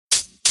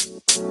You're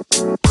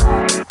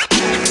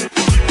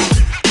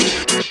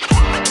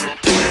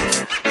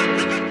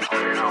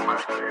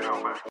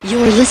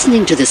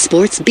listening to the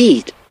Sports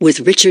Beat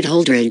with Richard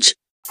Holdridge.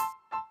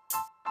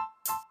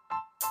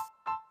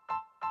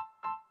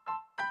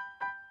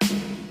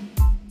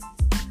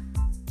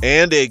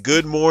 And a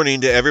good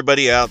morning to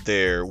everybody out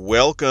there.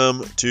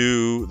 Welcome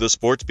to the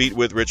Sports Beat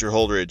with Richard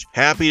Holdridge.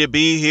 Happy to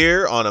be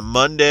here on a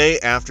Monday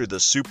after the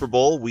Super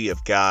Bowl. We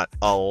have got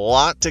a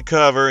lot to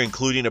cover,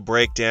 including a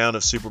breakdown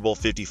of Super Bowl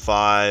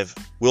 55.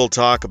 We'll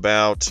talk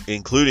about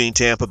including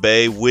Tampa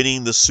Bay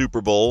winning the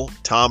Super Bowl,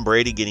 Tom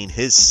Brady getting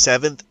his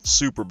 7th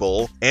Super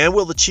Bowl, and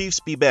will the Chiefs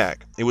be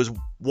back? It was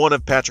one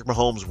of Patrick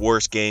Mahomes'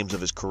 worst games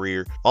of his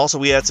career. Also,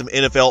 we had some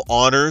NFL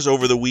honors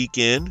over the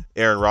weekend.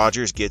 Aaron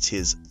Rodgers gets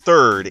his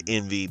 3rd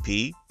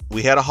MVP.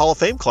 We had a Hall of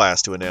Fame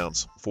class to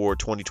announce for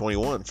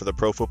 2021 for the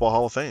Pro Football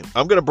Hall of Fame.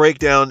 I'm going to break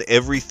down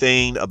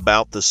everything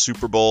about the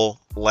Super Bowl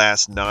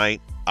last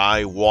night.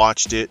 I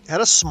watched it,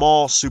 had a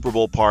small Super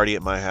Bowl party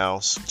at my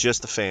house,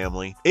 just the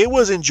family. It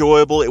was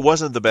enjoyable. It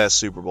wasn't the best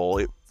Super Bowl.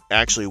 It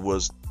actually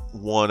was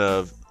one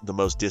of the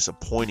most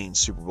disappointing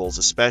Super Bowls,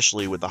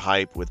 especially with the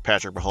hype with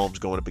Patrick Mahomes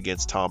going up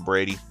against Tom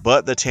Brady.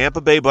 But the Tampa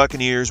Bay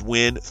Buccaneers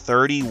win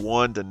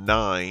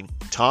 31-9.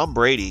 Tom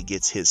Brady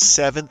gets his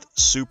 7th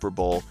Super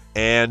Bowl,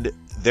 and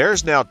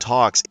there's now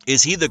talks,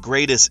 is he the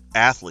greatest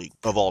athlete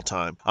of all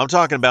time? I'm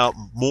talking about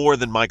more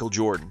than Michael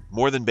Jordan,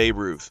 more than Babe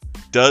Ruth.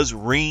 Does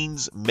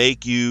rings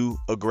make you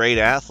a great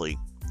athlete?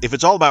 If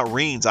it's all about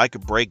rings, I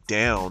could break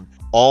down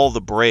all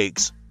the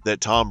breaks that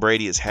Tom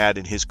Brady has had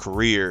in his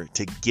career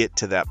to get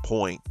to that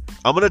point.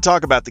 I'm going to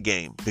talk about the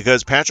game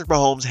because Patrick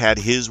Mahomes had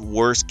his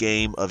worst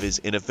game of his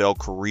NFL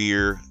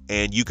career,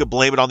 and you could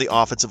blame it on the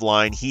offensive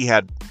line. He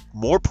had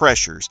more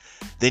pressures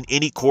than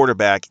any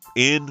quarterback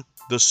in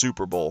the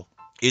Super Bowl.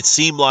 It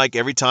seemed like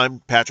every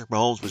time Patrick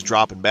Mahomes was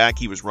dropping back,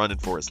 he was running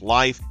for his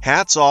life.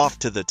 Hats off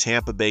to the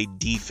Tampa Bay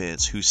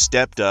defense who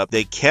stepped up.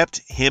 They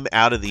kept him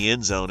out of the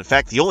end zone. In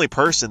fact, the only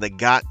person that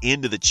got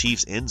into the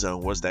Chiefs' end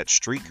zone was that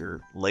streaker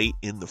late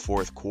in the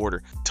 4th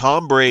quarter.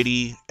 Tom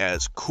Brady,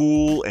 as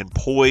cool and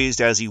poised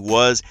as he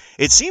was,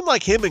 it seemed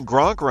like him and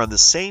Gronk were on the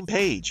same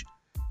page.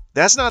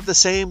 That's not the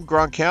same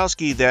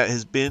Gronkowski that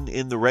has been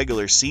in the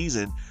regular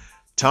season.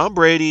 Tom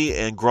Brady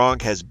and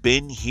Gronk has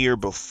been here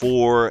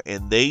before,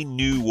 and they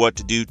knew what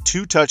to do.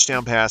 2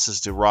 touchdown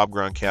passes to Rob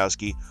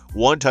Gronkowski,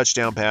 1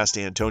 touchdown pass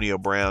to Antonio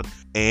Brown,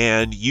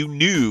 and you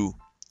knew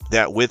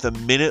that with a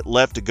minute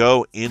left to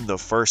go in the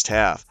first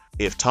half,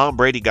 if Tom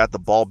Brady got the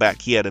ball back,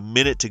 he had a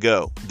minute to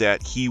go,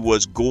 that he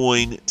was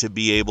going to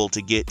be able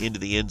to get into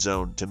the end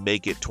zone to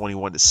make it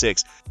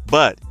 21-6.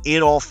 But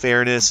in all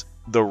fairness,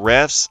 the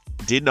refs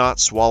did not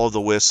swallow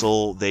the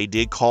whistle. They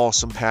did call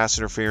some pass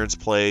interference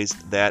plays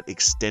that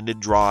extended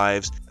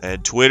drives,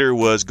 and Twitter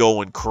was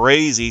going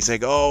crazy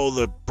saying, oh,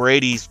 the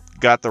Brady's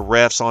got the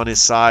refs on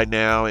his side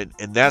now, and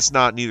that's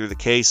not neither the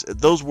case.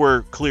 Those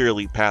were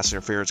clearly pass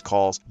interference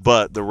calls,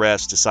 but the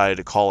refs decided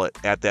to call it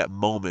at that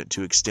moment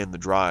to extend the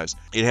drives.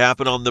 It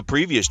happened on the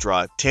previous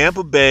drive.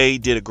 Tampa Bay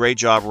did a great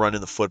job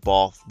running the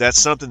football. That's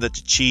something that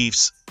the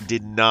Chiefs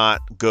did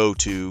not go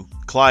to.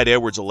 Clyde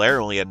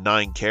Edwards-Helaire only had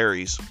 9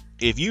 carries.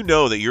 If you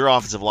know that your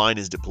offensive line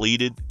is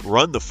depleted,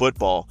 run the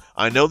football.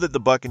 I know that the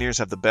Buccaneers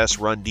have the best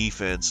run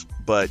defense,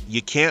 but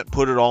you can't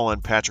put it all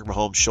on Patrick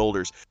Mahomes'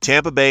 shoulders.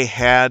 Tampa Bay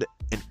had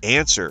an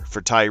answer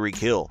for Tyreek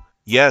Hill.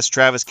 Yes,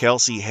 Travis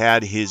Kelce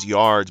had his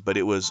yards, but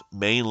it was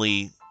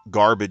mainly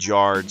garbage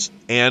yards,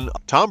 and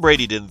Tom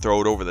Brady didn't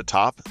throw it over the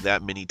top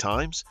that many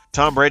times.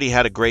 Tom Brady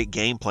had a great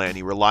game plan.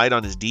 He relied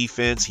on his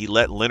defense. He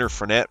let Leonard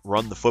Fournette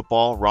run the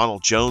football.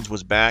 Ronald Jones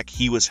was back.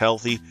 He was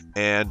healthy,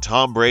 and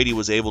Tom Brady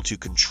was able to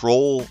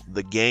control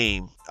the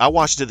game. I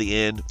watched to the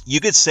end. You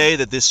could say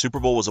that this Super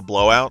Bowl was a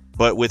blowout,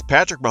 but with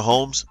Patrick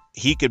Mahomes,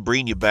 he could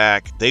bring you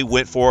back. They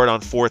went for it on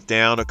 4th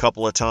down a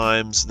couple of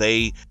times.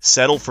 They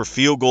settled for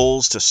field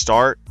goals to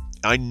start.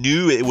 I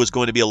knew it was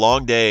going to be a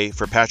long day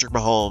for Patrick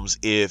Mahomes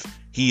if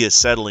he is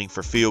settling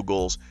for field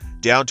goals.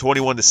 Down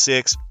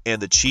 21-6, and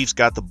the Chiefs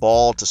got the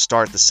ball to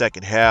start the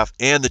second half,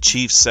 and the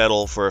Chiefs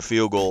settle for a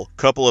field goal.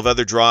 Couple of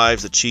other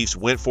drives, the Chiefs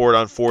went for it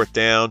on 4th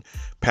down.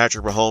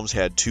 Patrick Mahomes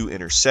had 2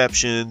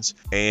 interceptions,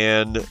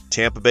 and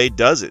Tampa Bay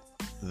does it.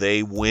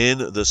 They win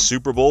the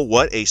Super Bowl.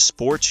 What a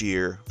sports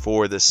year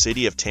for the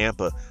city of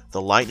Tampa.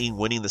 The Lightning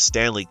winning the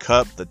Stanley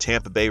Cup, the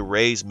Tampa Bay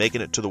Rays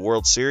making it to the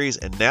World Series,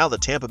 and now the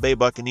Tampa Bay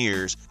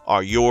Buccaneers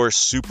are your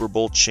Super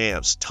Bowl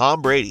champs.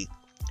 Tom Brady,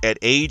 at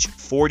age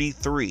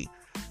 43,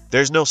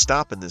 there's no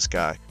stopping this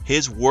guy.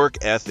 His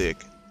work ethic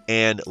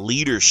and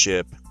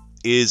leadership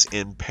is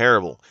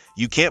impeccable.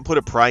 You can't put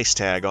a price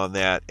tag on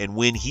that. And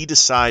when he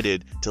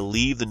decided to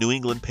leave the New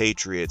England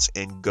Patriots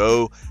and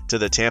go to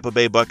the Tampa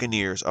Bay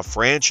Buccaneers, a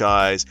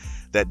franchise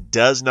that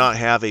does not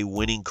have a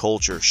winning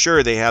culture.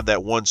 Sure, they have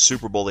that one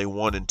Super Bowl they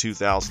won in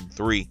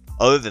 2003.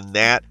 Other than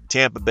that,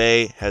 Tampa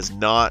Bay has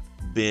not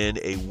been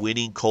a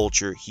winning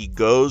culture. He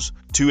goes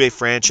to a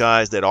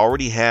franchise that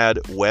already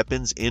had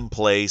weapons in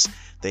place.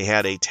 They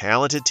had a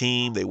talented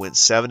team. They went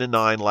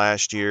 7-9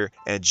 last year.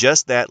 And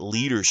just that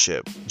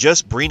leadership,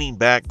 just bringing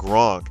back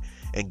Gronk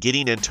and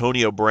getting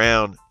Antonio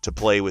Brown to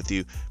play with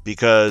you,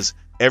 because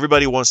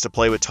everybody wants to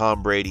play with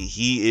Tom Brady.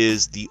 He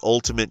is the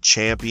ultimate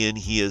champion.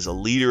 He is a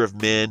leader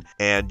of men,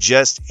 and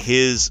just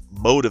his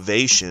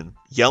motivation,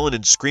 yelling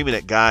and screaming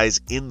at guys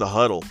in the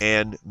huddle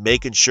and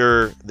making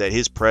sure that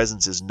his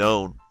presence is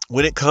known.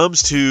 When it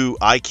comes to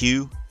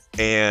IQ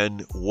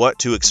and what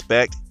to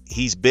expect,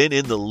 he's been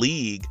in the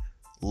league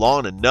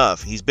long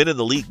enough. He's been in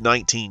the league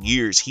 19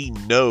 years. He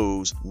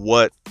knows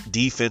what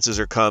defenses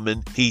are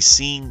coming. He's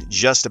seen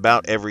just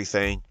about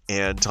everything.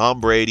 And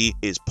Tom Brady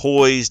is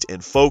poised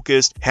and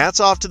focused. Hats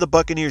off to the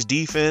Buccaneers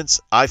defense.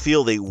 I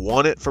feel they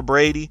won it for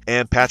Brady.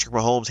 And Patrick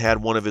Mahomes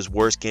had one of his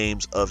worst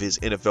games of his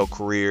NFL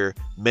career,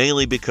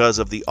 mainly because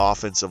of the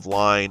offensive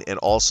line and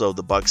also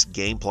the Bucs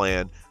game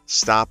plan.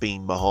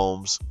 Stopping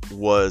Mahomes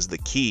was the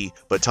key.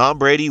 But Tom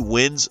Brady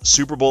wins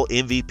Super Bowl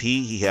MVP.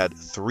 He had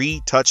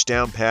 3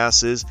 touchdown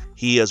passes.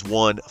 He has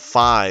won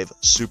 5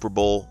 Super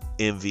Bowl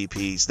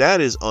MVPs.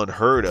 That is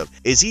unheard of.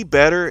 Is he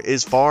better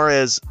as far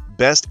as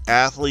best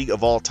athlete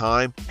of all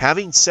time?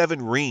 Having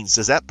 7 rings,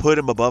 does that put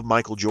him above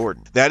Michael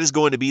Jordan? That is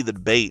going to be the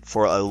debate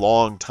for a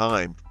long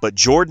time. But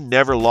Jordan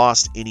never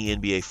lost any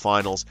NBA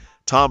Finals.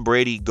 Tom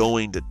Brady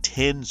going to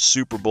 10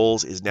 Super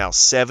Bowls, is now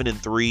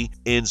 7-3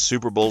 in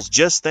Super Bowls.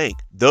 Just think,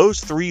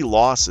 those 3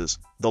 losses,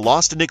 the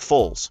loss to Nick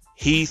Foles,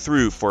 he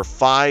threw for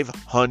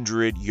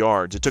 500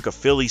 yards. It took a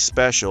Philly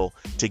special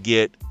to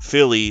get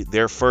Philly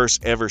their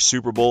first ever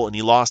Super Bowl, and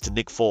he lost to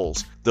Nick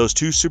Foles. Those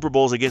 2 Super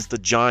Bowls against the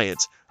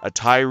Giants, a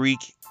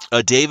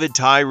David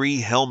Tyree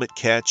helmet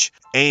catch,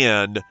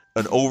 and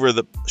an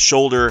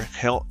over-the-shoulder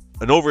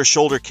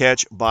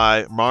catch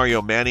by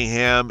Mario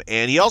Manningham,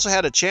 and he also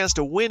had a chance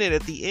to win it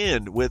at the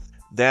end with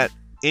that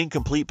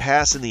incomplete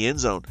pass in the end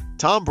zone.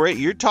 Tom Brady,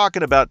 you're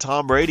talking about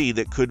Tom Brady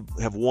that could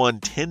have won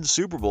 10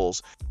 Super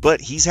Bowls, but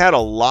he's had a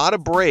lot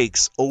of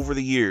breaks over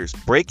the years,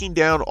 breaking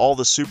down all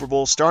the Super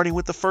Bowls, starting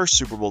with the first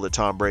Super Bowl that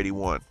Tom Brady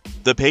won.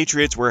 The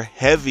Patriots were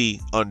heavy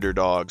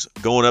underdogs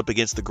going up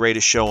against the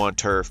greatest show on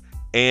turf,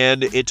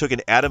 and it took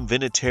an Adam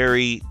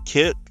Vinatieri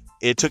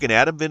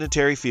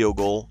field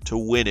goal to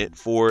win it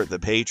for the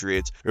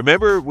Patriots.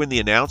 Remember when the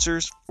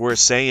announcers were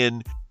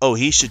saying, oh,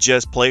 he should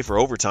just play for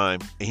overtime,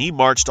 and he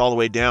marched all the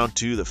way down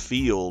to the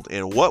field,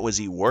 and what was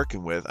he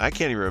working with? I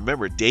can't even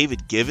remember.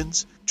 David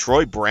Givens,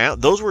 Troy Brown,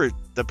 those were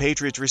the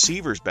Patriots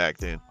receivers back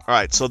then. All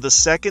right, so the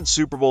second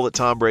Super Bowl that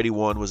Tom Brady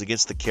won was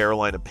against the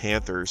Carolina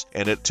Panthers,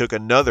 and it took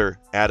another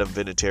Adam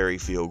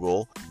Vinatieri field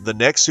goal. The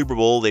next Super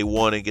Bowl they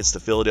won against the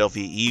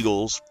Philadelphia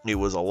Eagles. It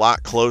was a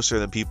lot closer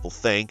than people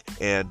think,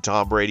 and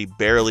Tom Brady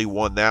barely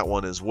won that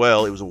one as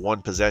well. It was a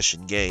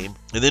one-possession game.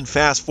 And then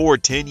fast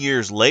forward 10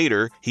 years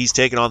later, he's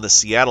taken on the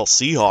Seattle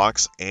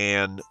Seahawks,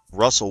 and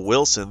Russell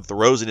Wilson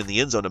throws it in the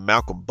end zone to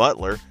Malcolm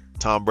Butler.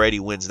 Tom Brady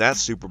wins that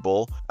Super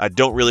Bowl. I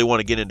don't really want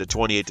to get into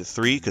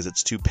 28-3 because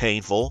it's too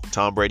painful.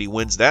 Tom Brady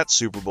wins that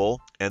Super Bowl.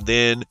 And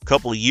then a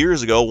couple of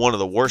years ago, one of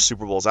the worst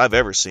Super Bowls I've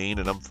ever seen,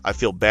 and I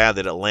feel bad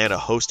that Atlanta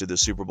hosted the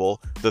Super Bowl,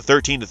 the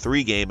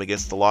 13-3 game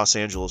against the Los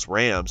Angeles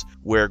Rams,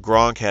 where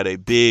Gronk had a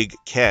big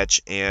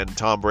catch and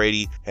Tom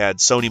Brady had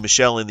Sony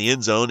Michel in the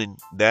end zone, and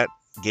that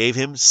gave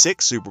him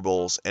 6 Super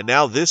Bowls. And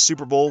now this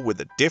Super Bowl with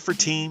a different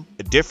team,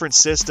 a different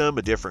system,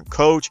 a different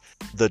coach.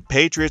 The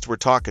Patriots were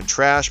talking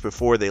trash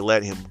before they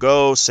let him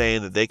go,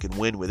 saying that they could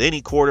win with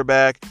any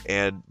quarterback,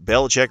 and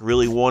Belichick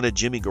really wanted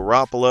Jimmy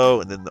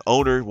Garoppolo, and then the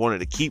owner wanted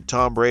to keep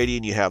Tom Brady,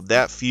 and you have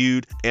that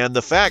feud. And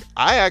the fact,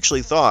 I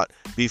actually thought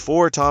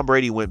before Tom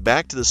Brady went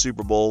back to the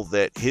Super Bowl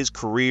that his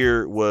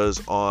career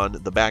was on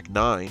the back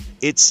 9.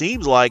 It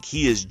seems like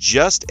he is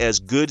just as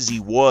good as he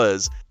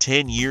was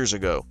 10 years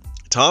ago.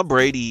 Tom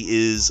Brady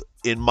is,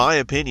 in my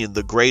opinion,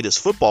 the greatest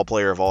football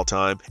player of all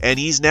time, and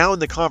he's now in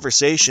the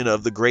conversation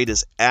of the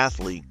greatest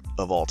athlete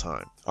of all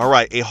time. All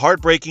right, a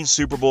heartbreaking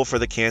Super Bowl for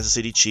the Kansas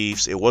City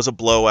Chiefs. It was a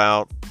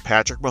blowout.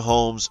 Patrick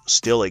Mahomes,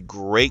 still a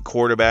great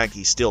quarterback.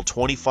 He's still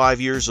 25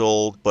 years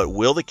old, but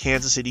will the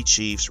Kansas City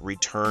Chiefs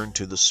return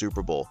to the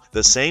Super Bowl?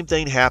 The same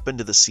thing happened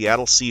to the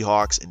Seattle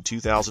Seahawks in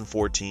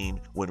 2014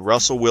 when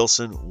Russell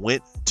Wilson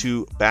went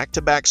to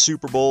back-to-back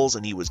Super Bowls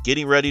and he was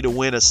getting ready to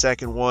win a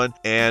second one,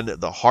 and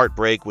the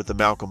heartbreak with the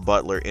Malcolm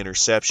Butler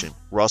interception.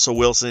 Russell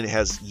Wilson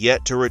has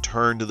yet to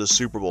return to the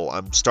Super Bowl.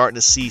 I'm starting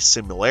to see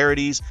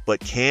similarities, but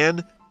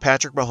can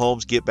Patrick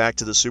Mahomes get back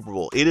to the Super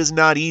Bowl? It is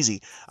not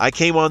easy. I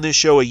came on this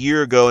show a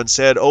year ago and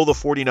said, oh, the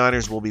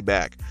 49ers will be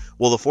back.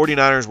 Well, the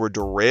 49ers were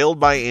derailed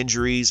by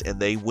injuries and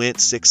they went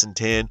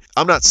 6-10.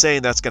 I'm not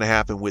saying that's going to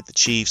happen with the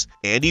Chiefs.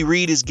 Andy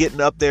Reid is getting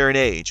up there in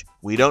age.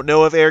 We don't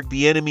know if Eric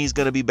Bieniemy is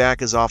going to be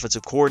back as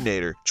offensive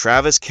coordinator.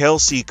 Travis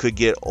Kelce could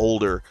get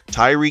older.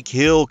 Tyreek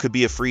Hill could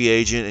be a free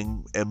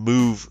agent and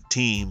move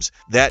teams.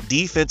 That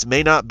defense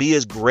may not be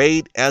as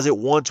great as it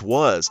once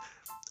was.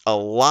 A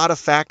lot of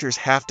factors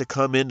have to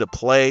come into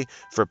play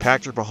for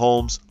Patrick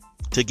Mahomes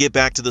to get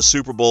back to the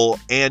Super Bowl,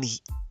 and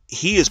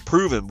he has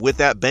proven with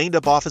that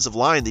banged-up offensive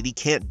line that he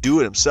can't do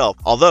it himself.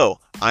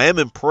 Although, I am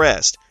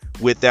impressed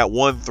with that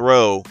one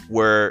throw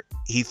where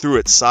he threw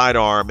it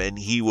sidearm and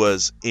he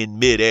was in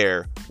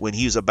midair when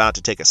he was about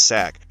to take a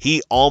sack.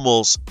 He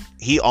almost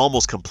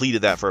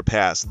completed that for a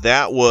pass.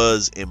 That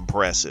was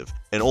impressive.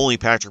 And only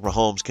Patrick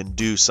Mahomes can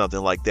do something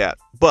like that.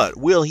 But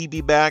will he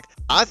be back?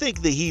 I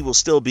think that he will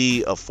still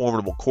be a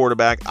formidable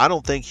quarterback. I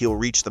don't think he'll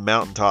reach the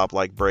mountaintop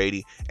like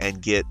Brady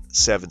and get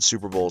 7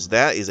 Super Bowls.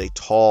 That is a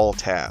tall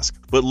task.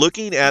 But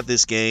looking at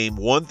this game,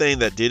 one thing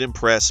that did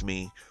impress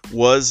me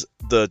was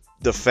the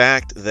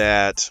fact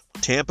that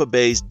Tampa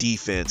Bay's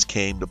defense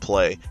came to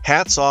play.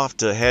 Hats off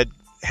to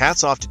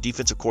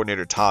defensive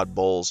coordinator Todd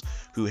Bowles,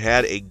 who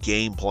had a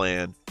game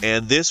plan.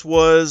 And this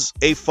was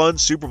a fun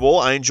Super Bowl.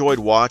 I enjoyed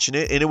watching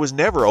it, and it was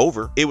never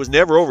over. It was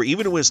never over.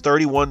 Even when it was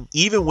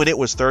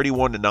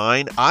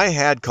 31-9, I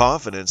had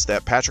confidence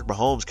that Patrick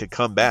Mahomes could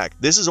come back.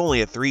 This is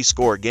only a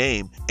 3-score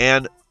game,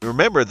 and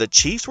remember, the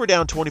Chiefs were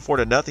down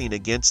 24-0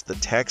 against the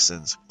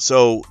Texans.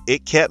 So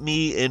it kept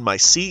me in my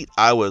seat.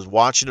 I was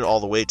watching it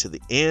all the way to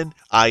the end.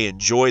 I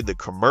enjoyed the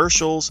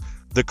commercials.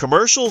 The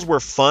commercials were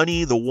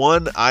funny. The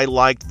one I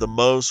liked the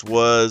most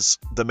was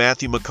the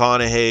Matthew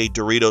McConaughey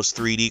Doritos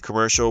 3D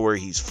commercial where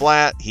he's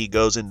flat, he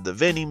goes into the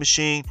vending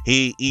machine,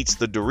 he eats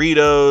the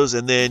Doritos,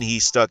 and then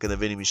he's stuck in the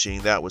vending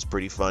machine. That was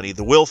pretty funny.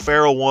 The Will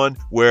Ferrell one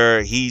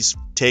where he's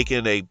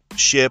taking a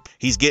ship,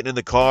 he's getting in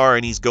the car,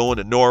 and he's going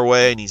to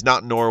Norway, and he's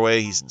not in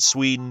Norway, he's in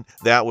Sweden.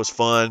 That was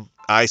fun.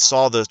 I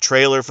saw the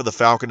trailer for The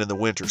Falcon and the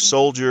Winter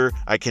Soldier.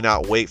 I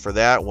cannot wait for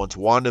that once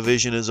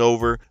WandaVision is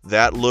over.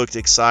 That looked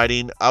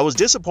exciting. I was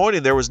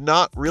disappointed there was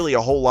not really a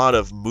whole lot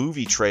of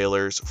movie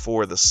trailers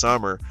for the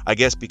summer. I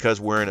guess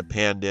because we're in a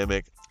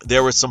pandemic.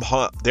 There were some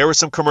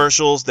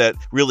commercials that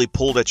really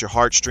pulled at your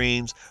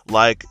heartstrings,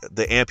 like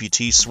the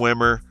amputee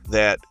swimmer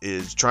that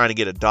is trying to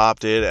get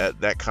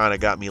adopted. That kind of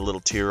got me a little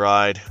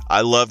teary-eyed.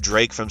 I love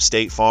Drake from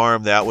State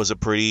Farm. That was a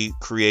pretty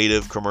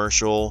creative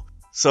commercial.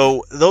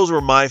 So those were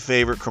my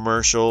favorite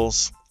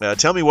commercials.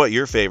 Tell me what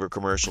your favorite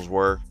commercials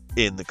were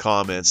in the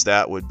comments.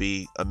 That would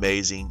be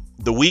amazing.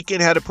 The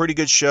Weeknd had a pretty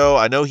good show.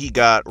 I know he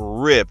got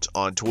ripped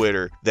on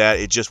Twitter that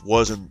it just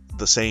wasn't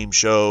the same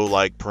show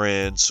like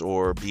Prince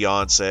or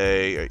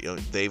Beyonce.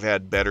 They've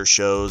had better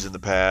shows in the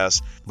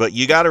past. But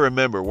you got to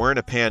remember, we're in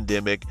a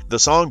pandemic. The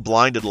song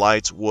Blinded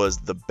Lights was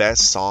the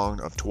best song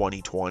of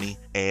 2020,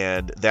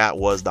 and that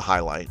was the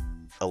highlight.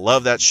 I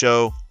love that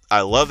show.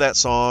 I love that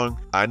song.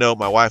 I know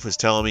my wife was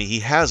telling me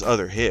he has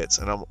other hits,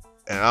 and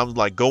I'm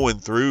like going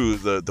through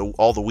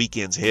all the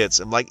Weeknd's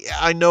hits. I'm like, yeah,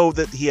 I know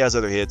that he has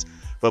other hits,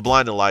 but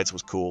Blinding Lights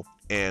was cool,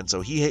 and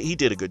so he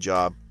did a good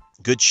job.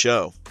 Good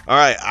show. All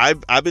right,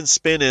 I've been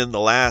spending the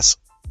last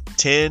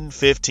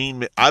 10-15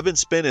 minutes.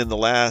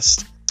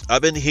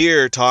 I've been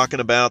here talking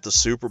about the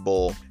Super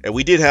Bowl, and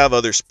we did have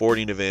other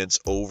sporting events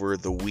over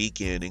the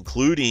weekend,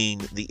 including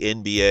the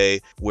NBA,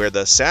 where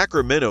the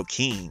Sacramento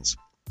Kings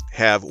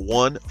have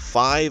won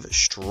 5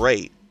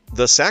 straight.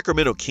 The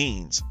Sacramento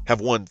Kings have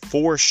won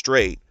 4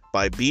 straight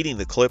by beating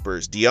the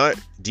Clippers.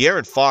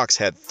 De'Aaron Fox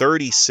had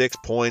 36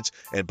 points,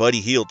 and Buddy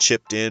Hield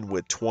chipped in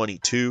with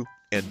 22.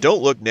 And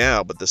don't look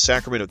now, but the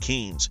Sacramento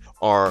Kings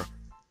are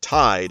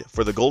tied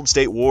for the Golden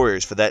State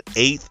Warriors for that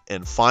 8th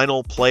and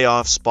final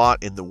playoff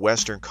spot in the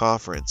Western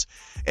Conference.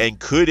 And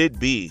could it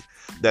be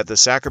that the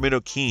Sacramento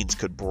Kings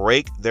could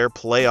break their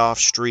playoff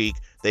streak?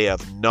 They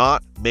have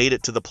not made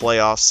it to the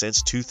playoffs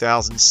since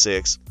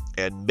 2006.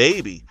 And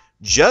maybe,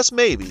 just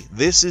maybe,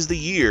 this is the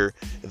year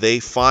they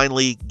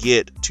finally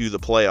get to the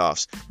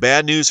playoffs.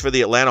 Bad news for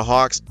the Atlanta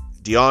Hawks.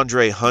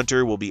 DeAndre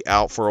Hunter will be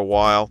out for a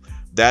while.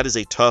 That is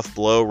a tough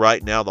blow.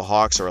 Right now, the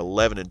Hawks are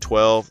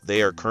 11-12.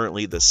 They are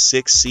currently the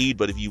 6th seed.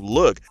 But if you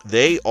look,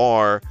 they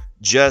are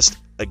just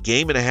a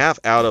game and a half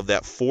out of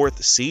that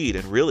 4th seed,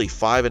 and really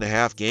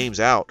 5.5 games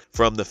out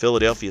from the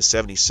Philadelphia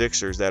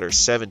 76ers that are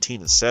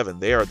 17-7.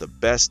 They are the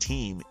best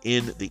team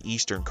in the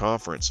Eastern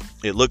Conference.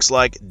 It looks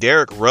like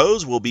Derrick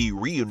Rose will be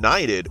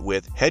reunited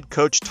with head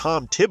coach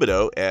Tom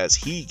Thibodeau as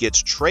he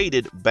gets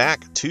traded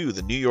back to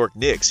the New York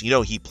Knicks.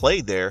 He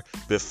played there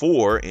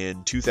before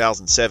in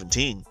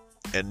 2017,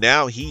 and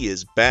now he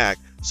is back,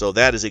 so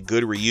that is a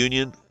good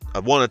reunion. I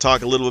want to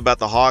talk a little bit about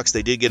the Hawks.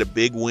 They did get a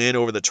big win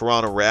over the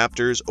Toronto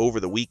Raptors over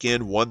the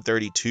weekend,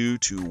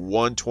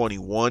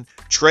 132-121.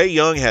 Trae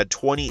Young had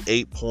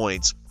 28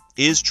 points.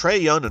 Is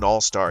Trae Young an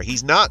all-star?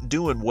 He's not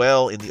doing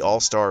well in the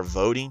all-star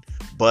voting,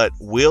 but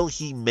will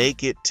he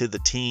make it to the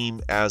team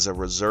as a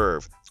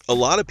reserve? A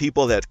lot of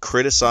people that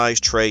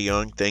criticize Trae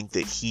Young think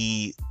that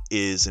he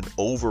is an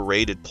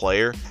overrated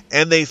player,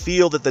 and they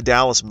feel that the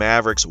Dallas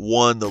Mavericks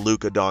won the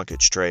Luka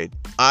Doncic trade.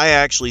 I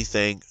actually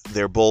think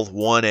they're both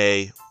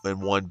 1A and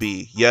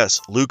 1B.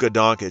 Yes, Luka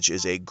Doncic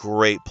is a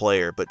great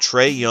player, but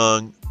Trae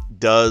Young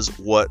does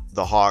what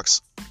the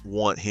Hawks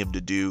want him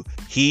to do.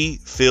 He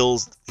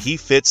fits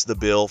the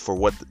bill for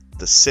what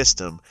the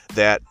system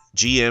that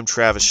GM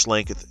Travis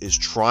Schlenk is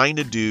trying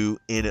to do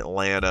in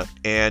Atlanta,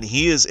 and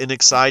he is an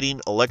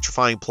exciting,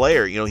 electrifying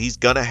player. He's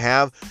going to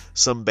have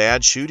some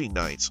bad shooting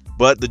nights,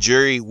 but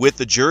with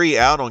the jury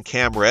out on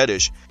Cam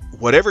Reddish,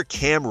 whatever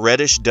Cam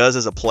Reddish does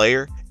as a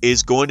player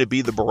is going to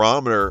be the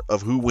barometer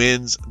of who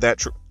wins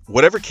that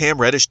whatever Cam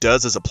Reddish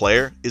does as a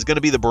player is going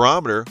to be the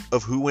barometer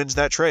of who wins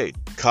that trade.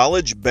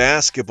 College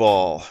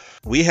basketball.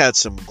 We had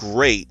some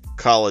great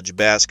college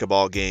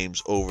basketball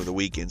games over the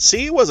weekend.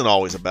 It wasn't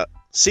all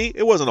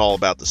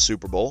about the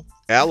Super Bowl.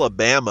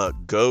 Alabama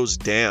goes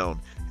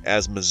down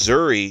as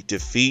Missouri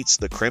defeats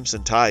the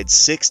Crimson Tide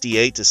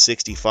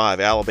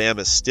 68-65.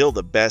 Alabama is still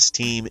the best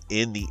team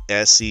in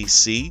the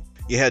SEC.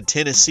 You had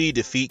Tennessee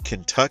defeat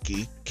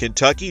Kentucky.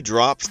 Kentucky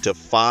drops to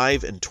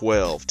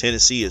 5-12.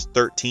 Tennessee is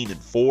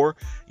 13-4.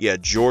 You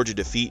had Georgia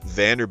defeat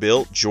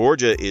Vanderbilt.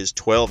 Georgia is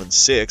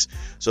 12-6.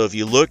 So if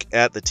you look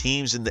at the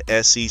teams in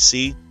the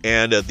SEC,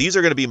 and these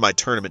are going to be my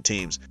tournament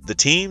teams. The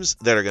teams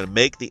that are going to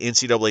make the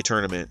NCAA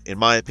tournament, in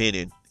my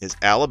opinion, is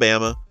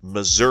Alabama,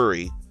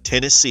 Missouri,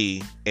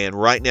 Tennessee, and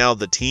right now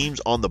the teams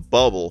on the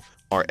bubble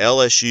are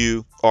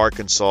LSU,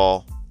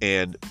 Arkansas,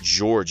 and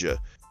Georgia.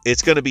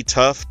 It's going to be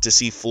tough to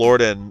see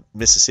Florida and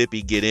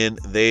Mississippi get in.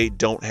 They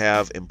don't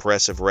have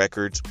impressive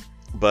records.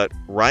 But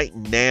right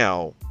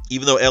now,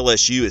 even though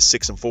LSU is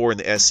 6-4 in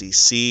the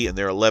SEC and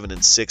they're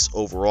 11-6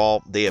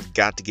 overall, they have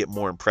got to get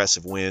more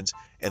impressive wins,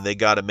 and they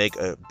got to make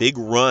a big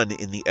run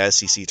in the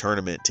SEC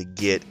tournament to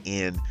get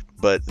in.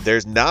 But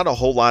there's not a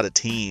whole lot of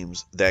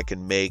teams that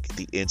can make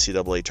the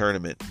NCAA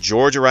tournament.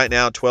 Georgia right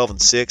now,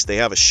 12-6. They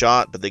have a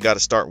shot, but they got to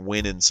start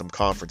winning some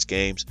conference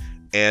games.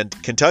 And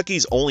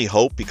Kentucky's only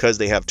hope, because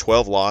they have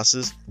 12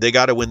 losses, they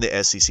got to win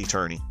the SEC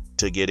tourney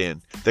to get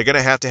in. They're going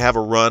to have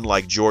a run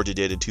like Georgia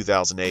did in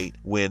 2008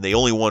 when they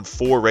only won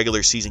 4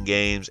 regular season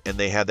games, and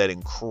they had that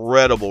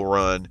incredible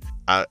run.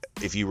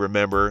 If you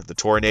remember the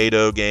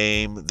tornado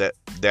game,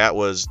 that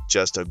was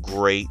just a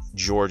great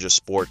Georgia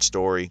sports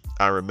story.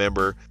 I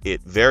remember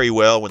it very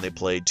well when they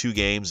played 2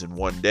 games in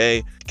one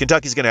day.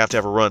 Kentucky's going to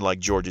have a run like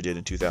Georgia did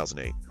in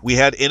 2008. We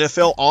had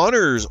NFL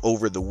honors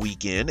over the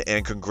weekend,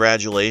 and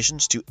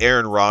congratulations to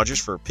Aaron Rodgers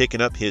for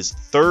picking up his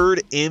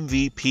 3rd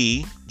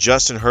MVP.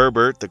 Justin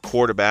Herbert, the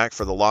quarterback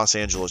for the Los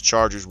Angeles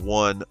Chargers,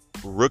 won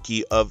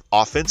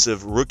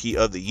Offensive Rookie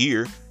of the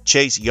Year.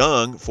 Chase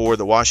Young for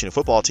the Washington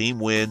football team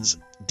wins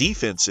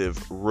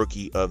Defensive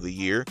Rookie of the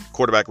Year.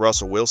 Quarterback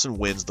Russell Wilson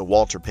wins the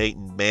Walter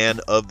Payton Man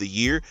of the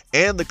Year.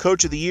 And the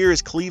Coach of the Year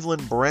is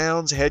Cleveland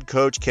Browns head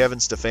coach Kevin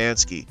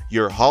Stefanski.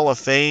 Your Hall of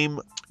Fame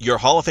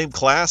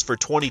class for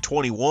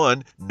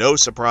 2021, no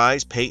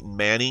surprise, Peyton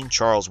Manning,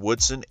 Charles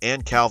Woodson,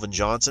 and Calvin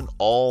Johnson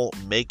all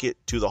make it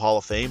to the Hall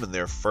of Fame in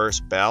their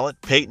first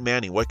ballot. Peyton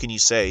Manning, what can you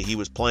say? He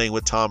was playing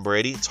with Tom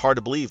Brady. It's hard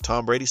to believe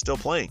Tom Brady's still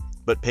playing.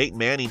 But Peyton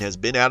Manning has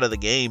been out of the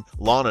game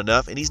long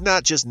enough, and he's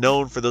not just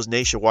known for those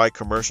nationwide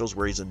commercials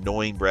where he's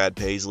annoying Brad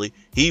Paisley.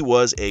 He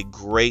was a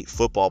great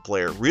football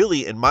player.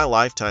 Really, in my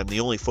lifetime, the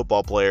only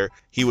football player.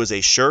 He was a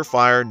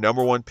surefire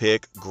 #1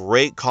 pick,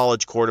 great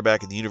college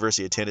quarterback at the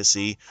University of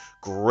Tennessee,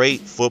 great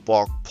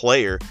football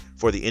player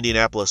for the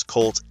Indianapolis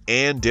Colts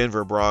and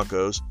Denver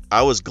Broncos.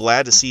 I was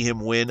glad to see him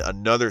win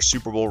another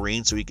Super Bowl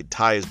ring so he could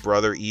tie his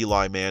brother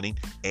Eli Manning,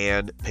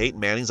 and Peyton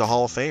Manning's a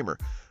Hall of Famer.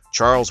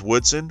 Charles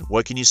Woodson,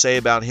 what can you say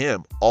about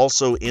him?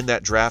 Also in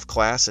that draft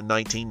class in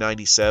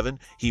 1997,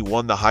 he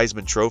won the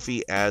Heisman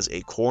Trophy as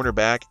a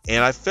cornerback,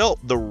 and I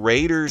felt the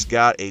Raiders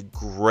got a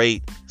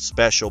great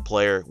special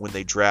player when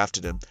they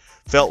drafted him.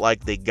 Felt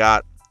like they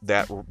got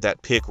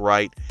that pick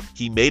right.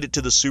 He made it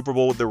to the Super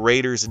Bowl with the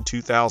Raiders in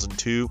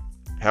 2002.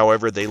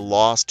 However, they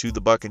lost to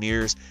the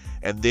Buccaneers,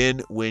 and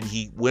then when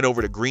he went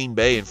over to Green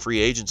Bay in free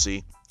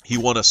agency, he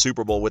won a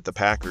Super Bowl with the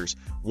Packers.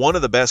 One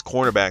of the best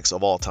cornerbacks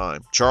of all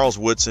time. Charles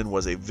Woodson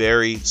was a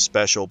very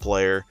special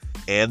player.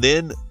 And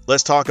then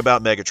let's talk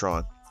about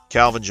Megatron,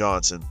 Calvin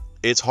Johnson.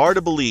 It's hard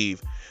to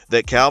believe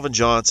that Calvin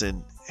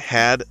Johnson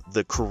had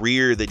the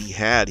career that he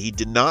had. He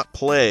did not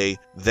play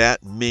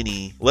that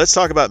many. Let's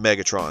talk about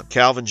Megatron,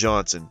 Calvin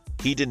Johnson.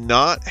 He did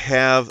not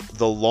have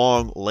the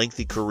long,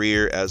 lengthy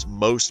career as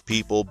most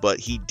people, but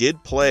he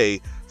did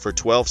play for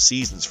 12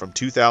 seasons from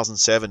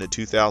 2007 to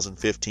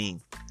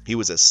 2015. He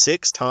was a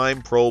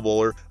 6-time Pro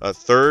Bowler,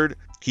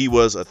 he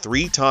was a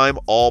 3-time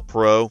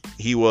All-Pro.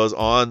 He was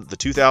on the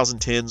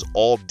 2010s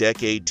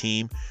All-Decade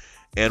team.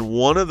 And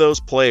one of those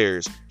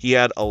players, he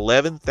had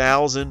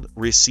 11,000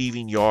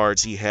 receiving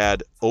yards. He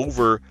had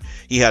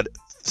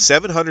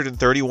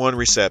 731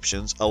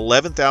 receptions,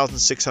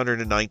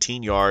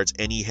 11,619 yards,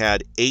 and he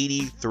had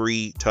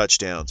 83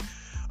 touchdowns.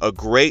 A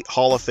great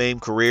Hall of Fame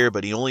career,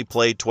 but he only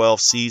played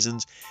 12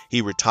 seasons.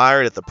 He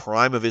retired at the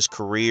prime of his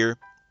career,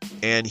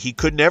 and he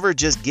could never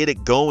just get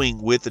it going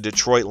with the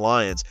Detroit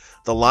Lions.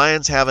 The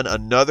Lions having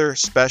another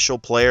special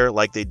player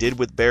like they did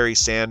with Barry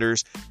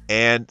Sanders,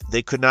 and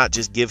they could not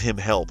just give him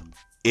help.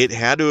 It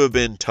had to have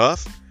been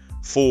tough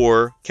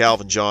for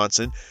Calvin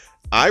Johnson.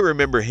 I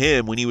remember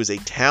him when he was a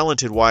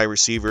talented wide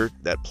receiver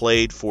that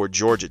played for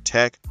Georgia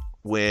Tech.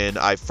 When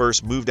I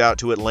first moved out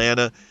to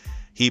Atlanta,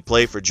 he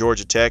played for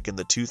Georgia Tech in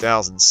the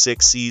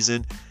 2006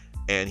 season,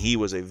 and he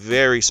was a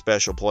very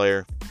special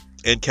player.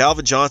 And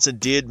Calvin Johnson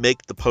did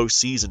make the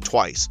postseason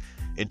twice,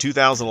 in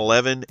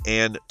 2011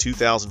 and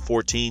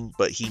 2014,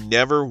 but he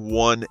never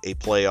won a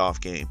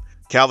playoff game.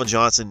 Calvin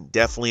Johnson,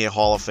 definitely a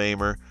Hall of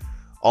Famer.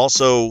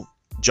 Also,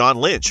 John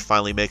Lynch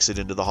finally makes it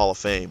into the Hall of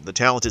Fame, the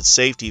talented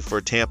safety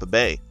for Tampa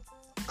Bay.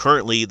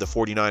 currently the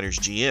 49ers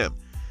GM.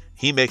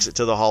 He makes it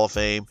to the Hall of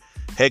Fame.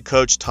 Head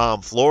coach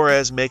Tom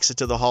Flores makes it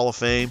to the Hall of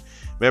Fame.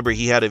 Remember,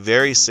 he had a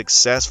very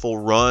successful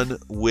run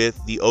with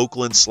the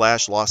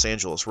Oakland/Los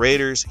Angeles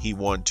Raiders. He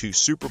won 2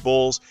 Super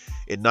Bowls.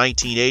 In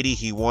 1980,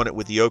 he won it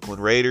with the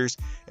Oakland Raiders.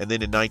 And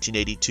then in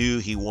 1982,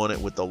 he won it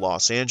with the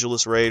Los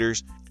Angeles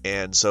Raiders.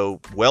 And so,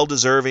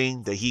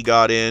 well-deserving that he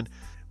got in.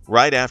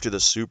 Right after the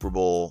Super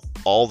Bowl,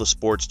 all the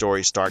sports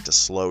stories start to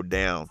slow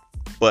down.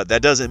 But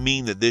that doesn't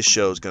mean that this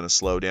show is going to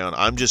slow down.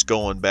 I'm just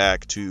going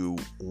back to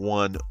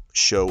one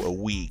show a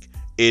week.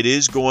 It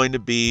is going to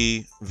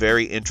be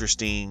very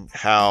interesting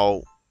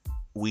how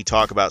we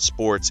talk about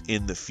sports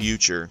in the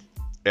future,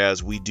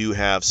 as we do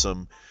have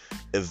some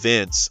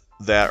events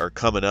that are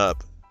coming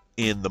up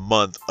in the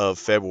month of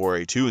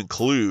February, to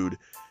include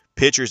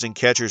pitchers and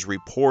catchers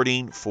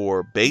reporting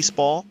for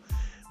baseball.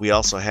 We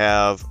also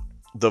have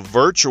the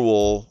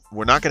virtual,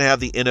 we're not going to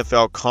have the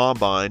NFL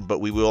Combine, but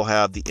we will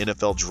have the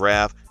NFL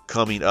Draft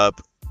coming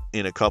up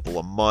in a couple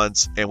of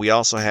months. And we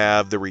also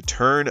have the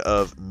return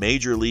of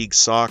Major League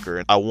Soccer.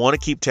 And I want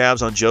to keep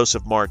tabs on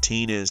Joseph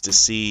Martinez to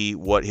see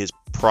what his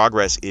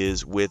progress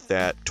is with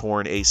that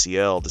torn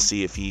ACL, to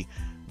see if he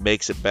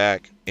makes it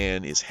back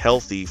and is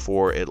healthy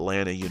for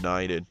Atlanta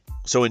United.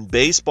 So in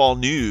baseball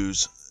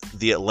news,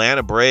 the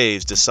Atlanta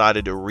Braves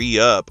decided to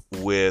re-up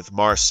with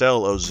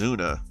Marcell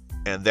Ozuna.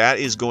 And that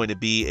is going to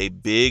be a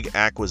big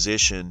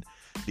acquisition,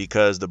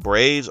 because the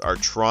Braves are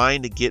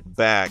trying to get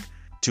back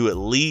to at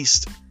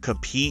least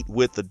compete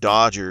with the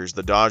Dodgers.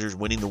 The Dodgers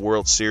winning the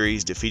World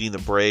Series, defeating the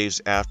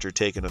Braves after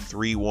taking a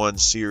 3-1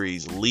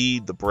 series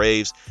lead. The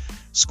Braves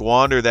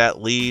squander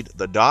that lead.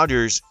 The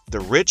Dodgers, the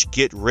rich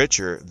get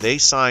richer. They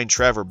signed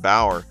Trevor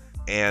Bauer,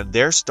 and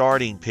their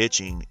starting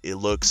pitching, it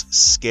looks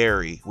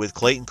scary, with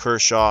Clayton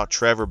Kershaw,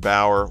 Trevor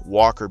Bauer,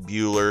 Walker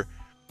Buehler,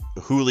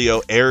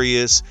 Julio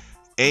Arias,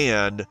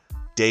 and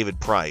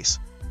David Price.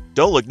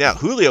 Don't look now.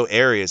 Julio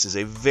Arias is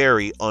a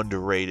very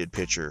underrated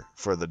pitcher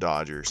for the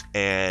Dodgers,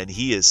 and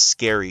he is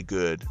scary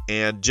good.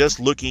 And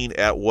just looking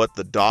at what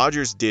the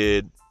Dodgers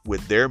did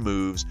with their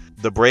moves,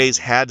 the Braves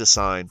had to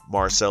sign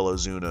Marcell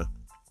Ozuna.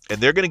 And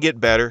they're going to get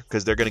better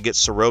because they're going to get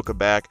Soroka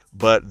back,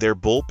 but their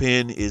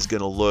bullpen is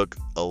going to look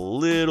a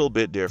little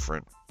bit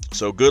different.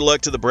 So good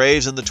luck to the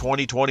Braves in the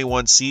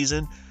 2021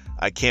 season.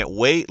 I can't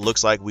wait.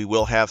 Looks like we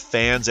will have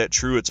fans at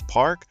Truett's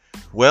Park.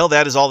 Well,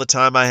 that is all the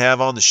time I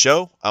have on the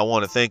show. I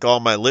want to thank all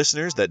my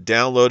listeners that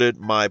downloaded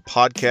my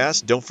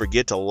podcast. Don't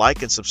forget to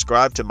like and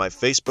subscribe to my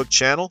Facebook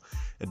channel.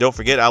 And don't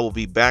forget, I will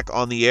be back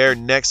on the air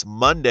next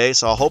Monday.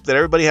 So I hope that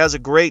everybody has a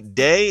great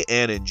day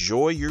and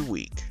enjoy your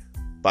week.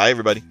 Bye,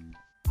 everybody.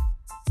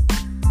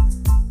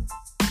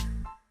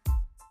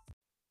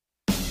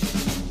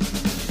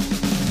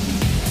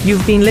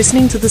 You've been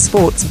listening to The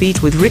Sports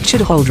Beat with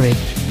Richard Holdridge.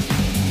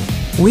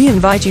 We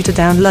invite you to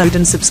download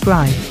and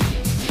subscribe.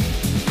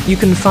 You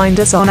can find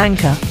us on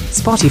Anchor,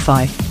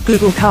 Spotify,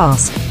 Google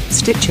Cast,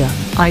 Stitcher,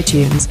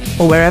 iTunes,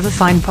 or wherever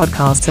fine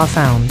podcasts are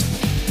found.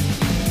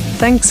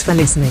 Thanks for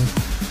listening.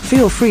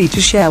 Feel free to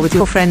share with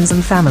your friends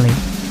and family.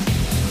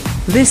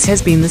 This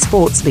has been The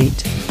Sports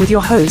Beat, with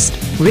your host,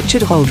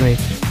 Richard Holdridge.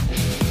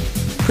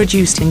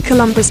 Produced in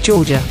Columbus,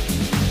 Georgia.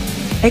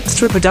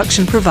 Extra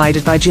production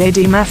provided by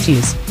J.D.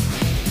 Matthews.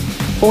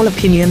 All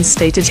opinions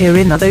stated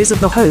herein are those of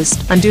the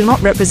host and do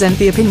not represent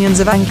the opinions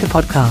of Anchor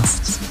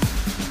Podcasts.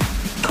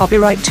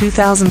 Copyright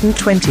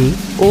 2020,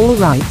 all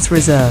rights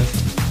reserved.